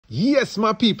Yes,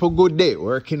 my people, good day.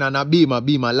 Working on a Beamer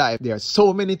Live. There are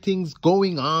so many things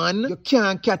going on. You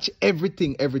can't catch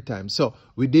everything every time. So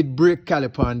we did brake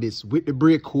caliper on this with the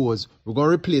brake hose. We're going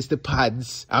to replace the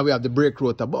pads and we have the brake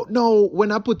rotor. But now,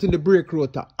 when I put in the brake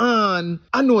rotor on,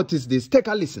 I noticed this. Take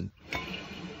a listen.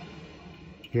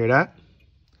 Hear that?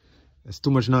 There's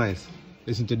too much noise.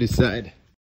 Listen to this side.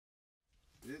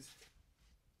 This.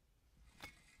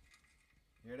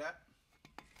 Hear that?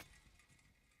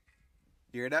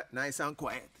 Hear that? Nice and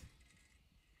quiet.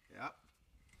 Yeah.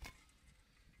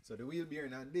 So the wheel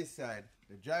bearing on this side,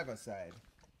 the driver side,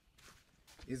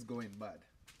 is going bad.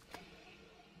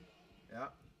 Yeah.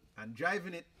 And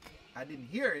driving it, I didn't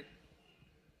hear it,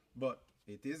 but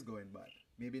it is going bad.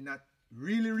 Maybe not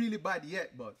really bad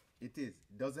yet, but it is.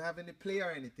 It doesn't have any play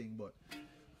or anything, but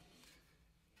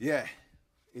yeah,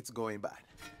 it's going bad.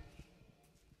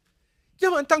 Yeah,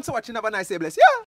 man, thanks for watching. Have a nice day, bless. Yeah.